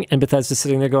charging and Bethesda's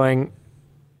sitting there going,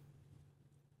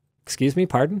 excuse me,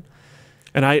 pardon?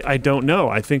 And I don't know.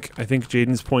 I think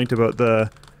Jaden's point about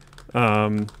the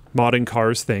modding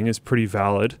cars thing is pretty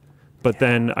valid. But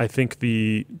then I think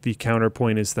the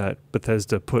counterpoint is that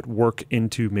Bethesda put work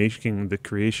into making the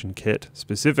Creation Kit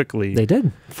specifically. They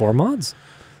did. 4 mods.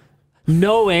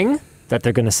 Knowing that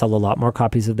they're going to sell a lot more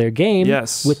copies of their game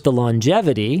with the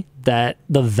longevity that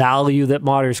the value that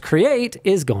modders create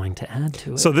is going to add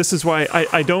to it. So this is why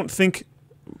I don't think...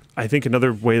 I think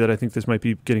another way that I think this might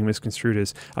be getting misconstrued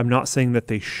is I'm not saying that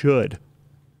they should.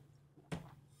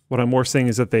 What I'm more saying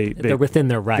is that they're within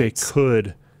their rights. They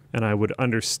could... and I would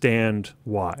understand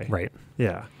why. Right.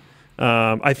 Yeah.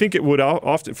 I think it would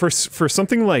often, for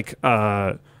something like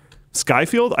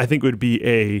Skyfield, I think it would be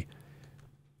a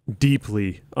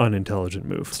deeply unintelligent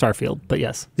move. Starfield, but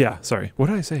yes. Yeah, sorry. What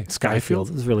did I say? Skyfield?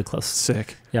 It was really close.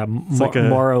 Sick. Yeah,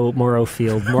 Morrow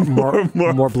Field,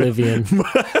 more Oblivion.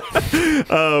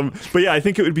 But yeah, I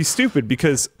think it would be stupid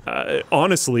because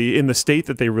honestly, in the state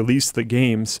that they released the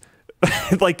games,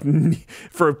 like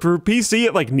for PC,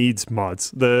 it like needs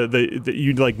mods.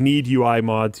 You like need UI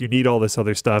mods. You need all this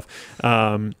other stuff.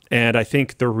 And I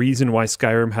think the reason why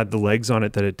Skyrim had the legs on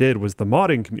it that it did was the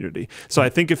modding community. So I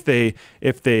think if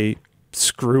they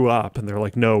screw up and they're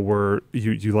like, no,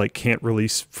 you like can't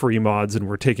release free mods and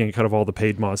we're taking a cut of all the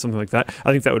paid mods, something like that,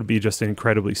 I think that would be just an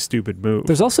incredibly stupid move.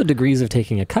 There's also degrees of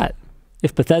taking a cut.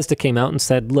 If Bethesda came out and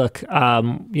said, look,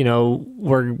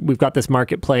 we've got this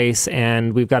marketplace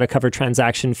and we've got to cover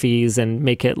transaction fees and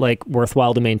make it like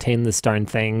worthwhile to maintain this darn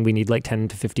thing, we need like 10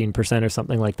 to 15% or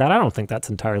something like that, I don't think that's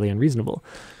entirely unreasonable.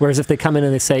 Whereas if they come in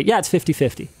and they say, yeah, it's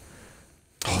 50-50.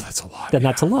 Oh, that's a lot. Then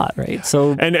that's a lot, right?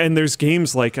 So and there's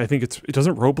games like, I think it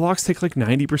doesn't Roblox take like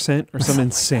 90% or some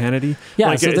insanity? Yeah,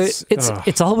 like so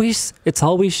it's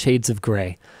always shades of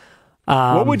gray.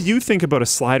 What would you think about a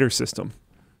slider system?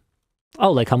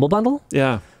 Oh, like Humble Bundle?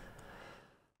 Yeah.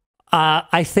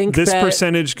 I think this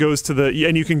percentage goes to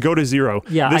and you can go to 0.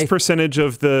 Yeah, this percentage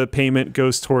of the payment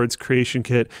goes towards Creation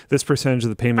Kit. This percentage of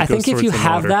the payment goes towards the modder. I think if you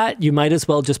have that, you might as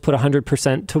well just put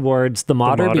 100% towards the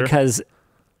modder because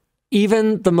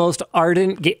even the most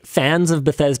ardent fans of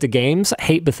Bethesda games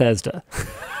hate Bethesda.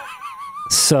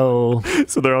 So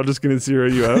they're all just going to zero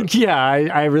you out? Yeah,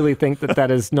 I really think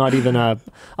that is not even a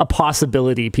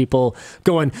possibility. People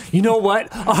going, you know what?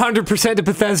 100% to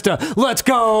Bethesda. Let's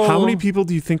go. How many people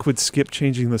do you think would skip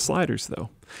changing the sliders, though?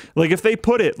 Like, if they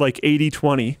put it like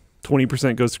 80-20,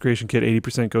 20% goes to Creation Kit,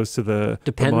 80% goes to the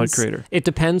mod creator. It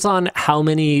depends on how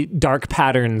many dark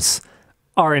patterns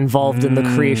are involved in the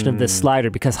creation of this slider,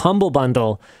 because Humble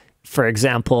Bundle for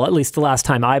example, at least the last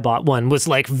time I bought one, was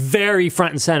like very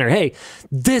front and center. Hey,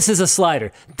 this is a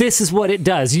slider. This is what it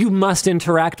does. You must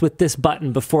interact with this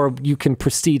button before you can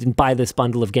proceed and buy this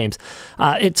bundle of games.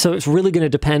 So it's really going to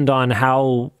depend on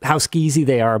how skeezy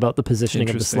they are about the positioning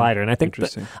of the slider. And I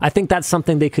think that's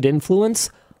something they could influence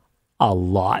a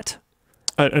lot.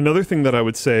 Another thing that I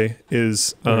would say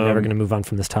is... We're never going to move on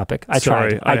from this topic. I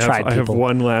tried. I have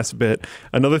one last bit.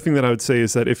 Another thing that I would say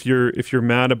is that if you're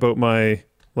mad about my...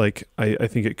 Like, I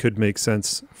think it could make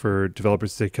sense for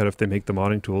developers to take cut if they make the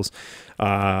modding tools.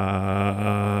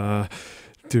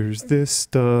 There's this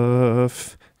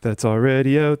stuff that's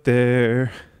already out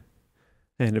there.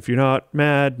 And if you're not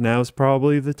mad, now's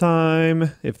probably the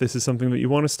time. If this is something that you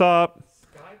want to stop.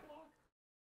 Skyblock?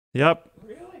 Yep.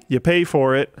 Really? You pay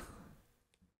for it.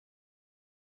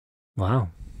 Wow.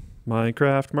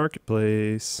 Minecraft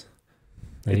Marketplace.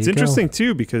 It's interesting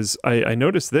too, because I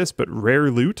noticed this, but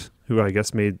Rare Loot, who I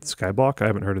guess made Skyblock, I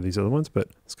haven't heard of these other ones, but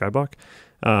Skyblock,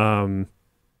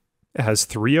 has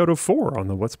 3 out of 4 on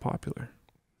the what's popular.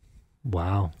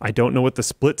 Wow. I don't know what the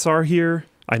splits are here.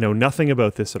 I know nothing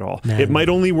about this at all. Man. It might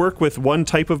only work with one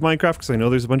type of Minecraft, because I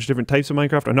know there's a bunch of different types of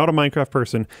Minecraft. I'm not a Minecraft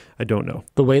person. I don't know.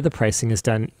 The way the pricing is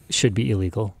done should be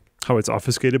illegal. How it's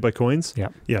obfuscated by coins? Yeah.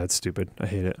 Yeah, it's stupid. I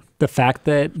hate it. The fact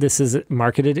that this is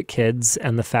marketed at kids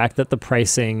and the fact that the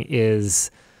pricing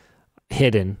is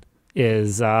hidden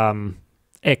is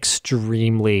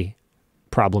extremely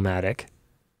problematic.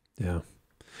 Yeah.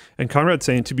 And Conrad's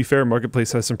saying, to be fair,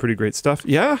 Marketplace has some pretty great stuff.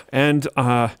 Yeah, and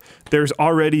there's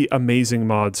already amazing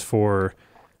mods for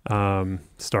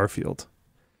Starfield.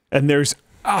 And there's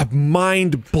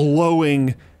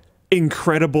mind-blowing,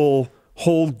 incredible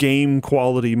whole game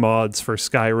quality mods for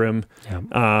Skyrim.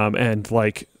 Yeah. And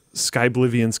like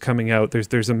Skyblivion's coming out.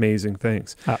 There's amazing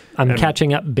things. I'm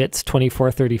catching up Bits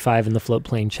 2435 in the float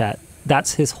plane chat.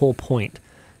 That's his whole point.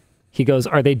 He goes,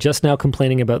 are they just now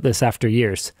complaining about this after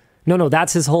years? No,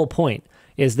 that's his whole point,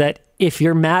 is that if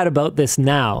you're mad about this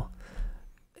now,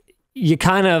 you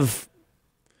kind of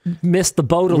missed the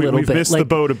boat a little bit. We've missed the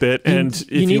boat a bit. And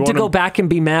you need to go back and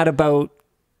be mad about...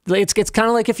 It's kind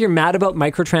of like if you're mad about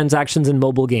microtransactions in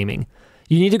mobile gaming.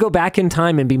 You need to go back in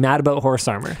time and be mad about horse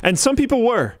armor. And some people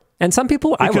were. And some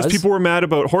people, because people were mad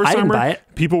about horse armor. I didn't buy it.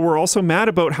 People were also mad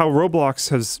about how Roblox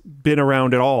has been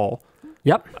around at all.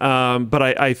 Yep. But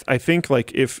I think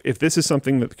like if this is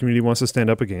something that the community wants to stand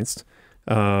up against,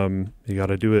 you got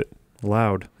to do it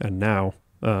loud and now.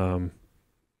 Yeah.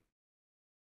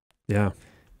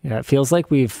 Yeah. It feels like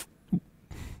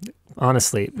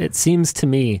honestly, it seems to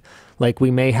me like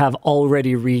we may have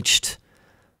already reached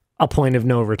a point of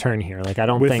no return here. Like I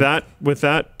don't think with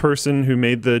that person who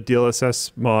made the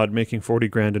DLSS mod making 40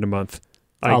 grand in a month,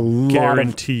 I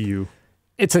guarantee you.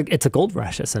 It's a gold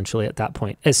rush, essentially, at that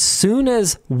point. As soon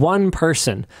as one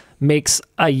person makes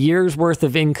a year's worth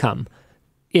of income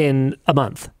in a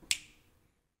month,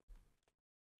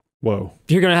 whoa,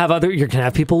 you're gonna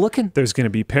have people looking. There's gonna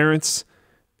be parents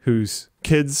whose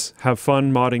kids have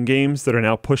fun modding games that are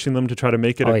now pushing them to try to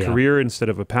make it a career instead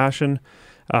of a passion,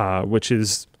 which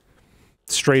is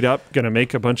straight up gonna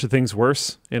make a bunch of things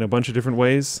worse in a bunch of different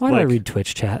ways. Why do I read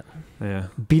Twitch chat? Yeah,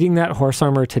 beating that horse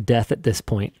armor to death at this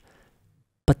point.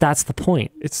 But that's the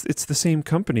point. It's the same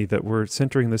company that we're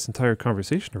centering this entire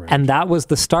conversation around. And that was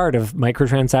the start of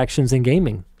microtransactions in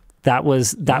gaming. That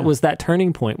was that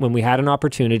turning point when we had an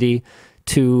opportunity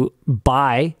to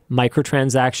buy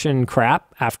microtransaction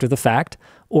crap after the fact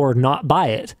or not buy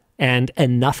it. And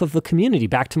enough of the community,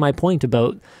 back to my point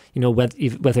about,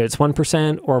 whether it's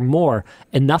 1% or more,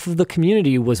 enough of the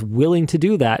community was willing to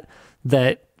do that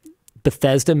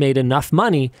Bethesda made enough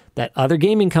money that other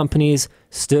gaming companies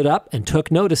stood up and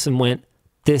took notice and went,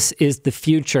 this is the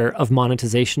future of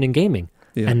monetization in gaming.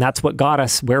 Yeah. And that's what got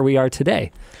us where we are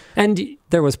today. And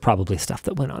there was probably stuff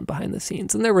that went on behind the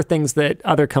scenes. And there were things that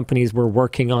other companies were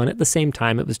working on at the same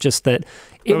time. It was just that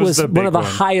it was one of the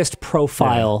highest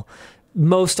profile,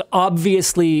 most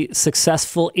obviously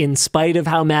successful, in spite of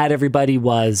how mad everybody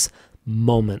was,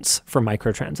 moments for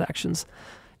microtransactions.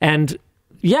 And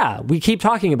yeah, we keep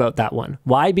talking about that one.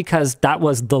 Why? Because that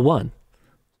was the one.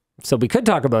 So we could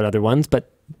talk about other ones,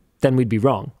 but then we'd be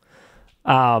wrong.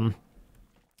 All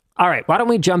right, why don't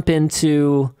we jump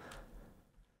into...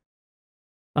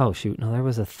 Oh, shoot. No, there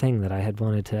was a thing that I had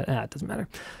wanted to... it doesn't matter.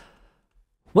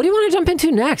 What do you want to jump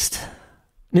into next?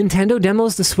 Nintendo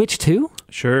demos the Switch 2?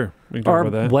 Sure, we can talk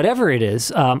about that. Whatever it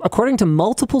is. According to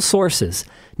multiple sources,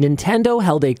 Nintendo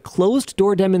held a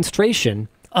closed-door demonstration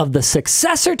of the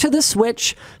successor to the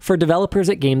Switch for developers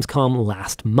at Gamescom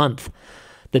last month.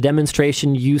 The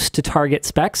demonstration used to target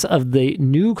specs of the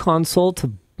new console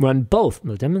to run both.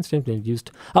 The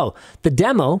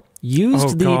demo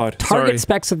used the God, target sorry.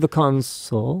 specs of the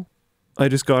console. I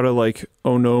just got a like,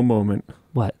 oh no moment.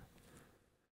 What?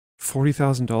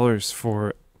 $40,000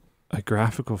 for a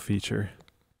graphical feature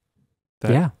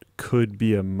that could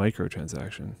be a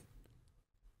microtransaction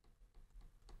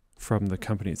from the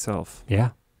company itself.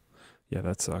 Yeah. Yeah,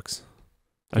 that sucks.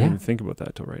 I didn't even think about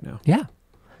that till right now. Yeah.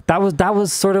 That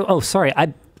was sort of,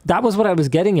 that was what I was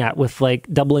getting at with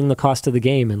like doubling the cost of the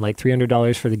game and like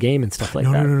 $300 for the game and stuff like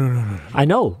that. No. I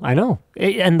know.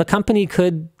 And the company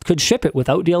could ship it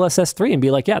without DLSS 3 and be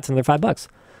like, yeah, it's another $5.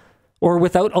 Or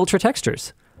without ultra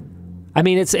textures. I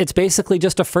mean, it's basically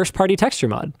just a first-party texture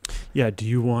mod. Yeah, do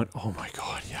you want... Oh my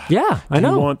God, yeah. Yeah, I know.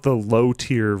 Do you want the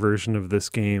low-tier version of this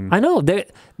game? I know.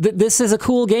 This is a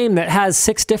cool game that has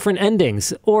 6 different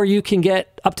endings, or you can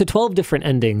get up to 12 different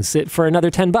endings for another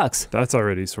 $10. That's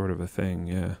already sort of a thing,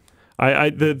 yeah.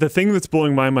 The thing that's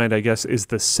blowing my mind, I guess, is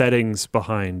the settings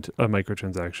behind a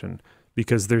microtransaction,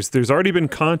 because there's already been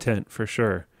content for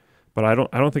sure, but I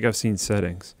don't think I've seen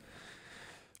settings.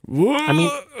 I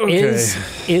mean,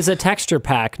 is a texture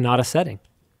pack not a setting?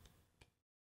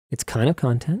 It's kind of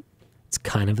content. It's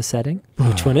kind of a setting.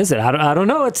 Which one is it? I don't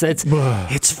know. It's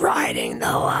riding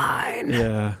the line.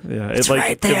 Yeah. It's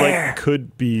right there. It like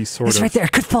could be sort of. It's right there.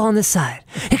 It could fall on this side.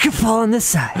 It could fall on this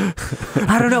side.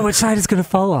 I don't know which side it's going to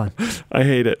fall on. I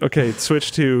hate it. Okay,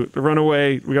 switch to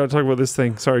Runaway. We got to talk about this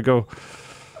thing. Sorry, go.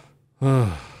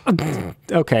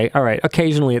 Okay, all right.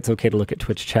 Occasionally it's okay to look at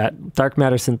Twitch chat. Dark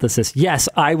matter synthesis. Yes,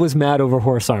 I was mad over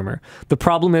horse armor. The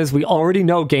problem is we already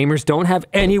know gamers don't have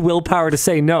any willpower to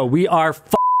say no. We are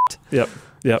f***ed.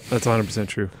 Yep, that's 100%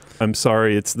 true. I'm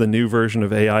sorry, it's the new version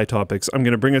of AI topics. I'm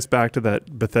going to bring us back to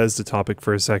that Bethesda topic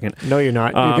for a second. No, you're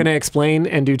not. You're going to explain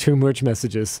and do too much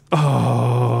messages.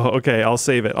 Oh, okay. I'll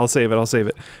save it.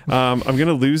 I'm going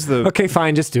to lose the... Okay,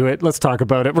 fine. Just do it. Let's talk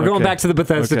about it. We're going back to the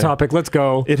Bethesda topic. Let's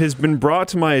go. It has been brought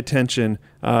to my attention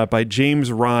by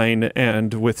James Ryan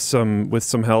and with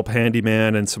some help,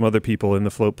 Handyman and some other people in the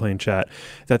Floatplane chat,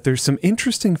 that there's some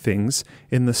interesting things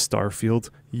in the Starfield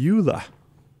EULA.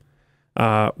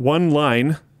 One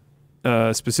line...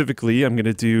 specifically, I'm going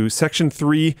to do section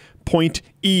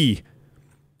 3.E.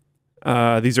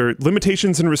 These are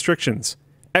limitations and restrictions.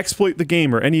 Exploit the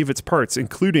game or any of its parts,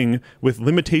 including with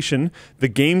limitation the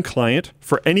game client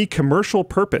for any commercial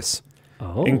purpose,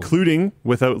 including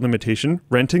without limitation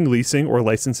renting, leasing, or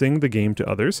licensing the game to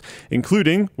others,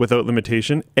 including without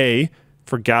limitation A,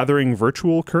 for gathering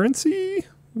virtual currency.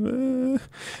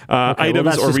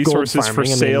 Items or resources for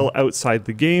sale outside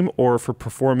the game or for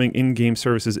performing in-game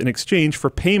services in exchange for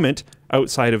payment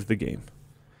outside of the game.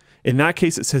 In that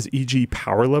case, it says e.g.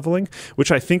 power leveling,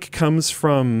 which I think comes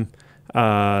from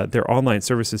their online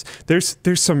services. There's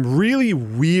some really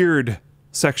weird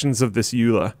sections of this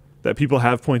EULA that people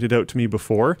have pointed out to me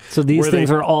before. So these things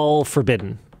are all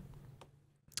forbidden.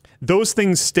 Those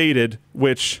things stated,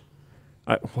 which...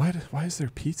 why is there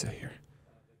pizza here?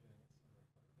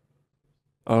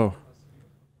 Oh,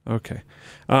 okay.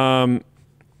 I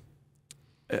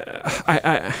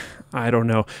don't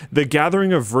know. The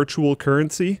gathering of virtual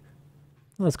currency.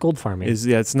 Well, that's gold farming.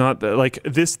 It's not like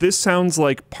this. This sounds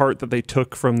like part that they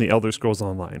took from the Elder Scrolls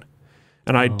Online,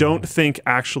 and I don't think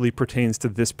actually pertains to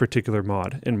this particular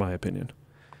mod, in my opinion.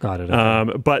 Got it.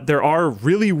 Okay. But there are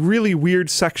really, really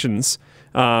weird sections,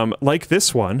 like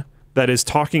this one that is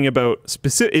talking about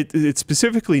specific. It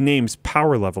specifically names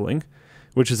power leveling,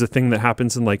 which is a thing that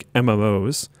happens in like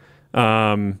MMOs.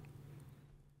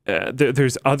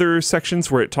 There's other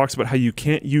sections where it talks about how you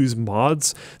can't use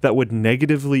mods that would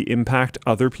negatively impact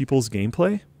other people's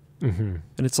gameplay. And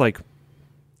it's like...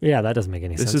 Yeah, that doesn't make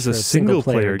any sense. This is a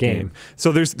single-player game.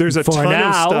 So there's a ton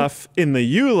of stuff in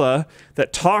the EULA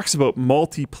that talks about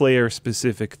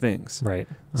multiplayer-specific things. Right.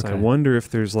 So I wonder if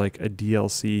there's like a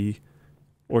DLC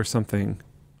or something,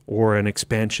 or an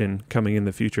expansion coming in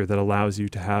the future that allows you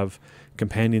to have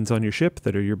companions on your ship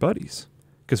that are your buddies.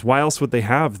 Because why else would they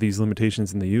have these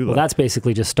limitations in the EULA? Well, that's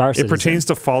basically just Star Citizen. It pertains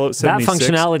to Fallout 76.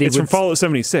 That functionality it's from Fallout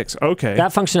 76. Okay.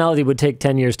 That functionality would take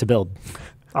 10 years to build,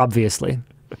 obviously.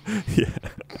 Yeah.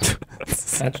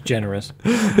 That's generous.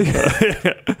 But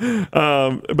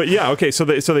yeah, okay, so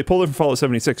they pulled it from Fallout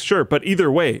 76, sure. But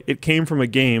either way, it came from a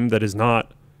game that is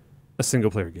not a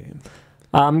single-player game.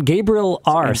 Gabriel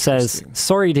R. says,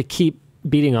 sorry to keep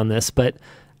beating on this, but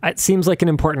it seems like an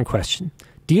important question.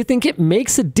 Do you think it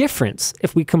makes a difference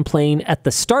if we complain at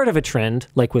the start of a trend,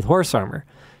 like with horse armor?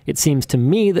 It seems to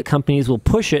me that companies will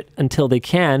push it until they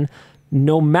can,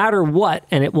 no matter what,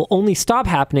 and it will only stop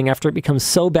happening after it becomes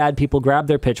so bad people grab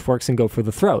their pitchforks and go for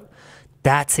the throat.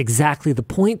 That's exactly the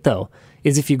point, though,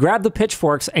 is if you grab the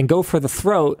pitchforks and go for the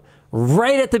throat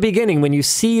right at the beginning when you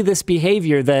see this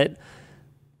behavior that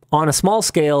on a small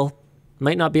scale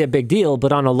might not be a big deal,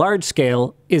 but on a large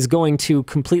scale is going to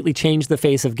completely change the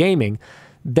face of gaming,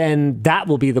 then that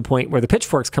will be the point where the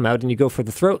pitchforks come out and you go for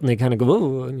the throat and they kind of go,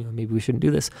 oh, maybe we shouldn't do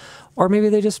this. Or maybe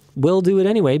they just will do it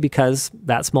anyway because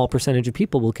that small percentage of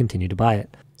people will continue to buy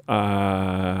it.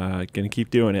 Gonna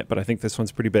keep doing it, but I think this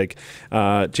one's pretty big.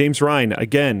 James Ryan,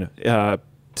 again,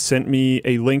 sent me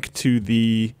a link to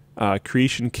the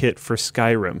creation kit for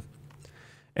Skyrim.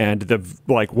 And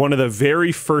one of the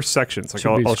very first sections, like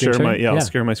I'll share I'll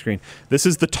share my screen. This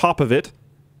is the top of it.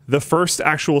 The first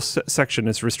actual section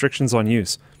is restrictions on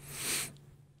use.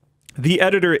 The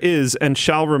editor is and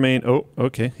shall remain. Oh,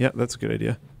 okay, yeah, that's a good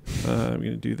idea. I'm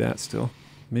going to do that still.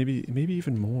 Maybe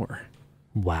even more.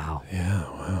 Wow. Yeah,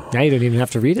 wow. Now you don't even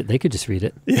have to read it. They could just read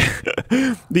it.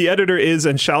 Yeah. The editor is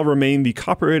and shall remain the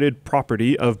copyrighted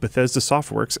property of Bethesda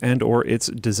Softworks and or its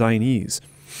designees.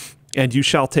 And you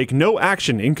shall take no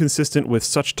action inconsistent with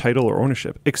such title or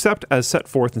ownership, except as set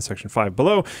forth in Section 5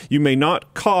 below. You may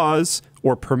not cause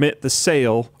or permit the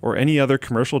sale or any other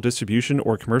commercial distribution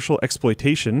or commercial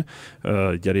exploitation,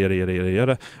 yada, yada, yada, yada,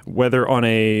 yada, whether on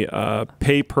a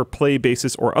pay-per-play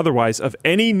basis or otherwise, of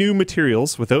any new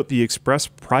materials without the express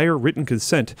prior written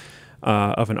consent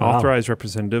of an authorized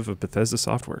representative of Bethesda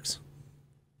Softworks.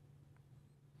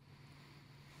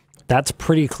 That's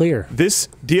pretty clear. This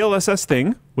DLSS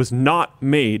thing was not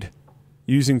made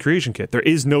using Creation Kit. There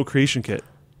is no Creation Kit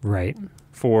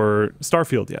for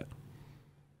Starfield yet.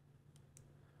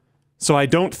 So I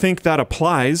don't think that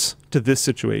applies to this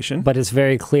situation. But it's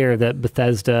very clear that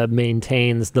Bethesda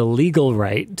maintains the legal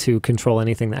right to control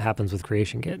anything that happens with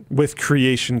Creation Kit. With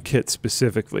Creation Kit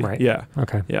specifically. Right. Yeah.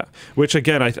 Okay. Yeah. Which,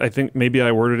 again, I think maybe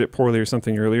I worded it poorly or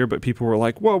something earlier, but people were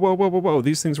like, whoa, whoa, whoa, whoa, whoa,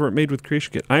 these things weren't made with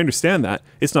Creation Kit. I understand that.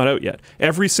 It's not out yet.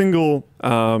 Every single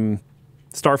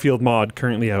Starfield mod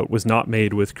currently out was not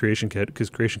made with Creation Kit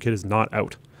because Creation Kit is not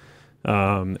out.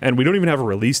 And we don't even have a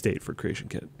release date for Creation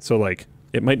Kit. So, like,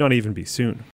 it might not even be soon.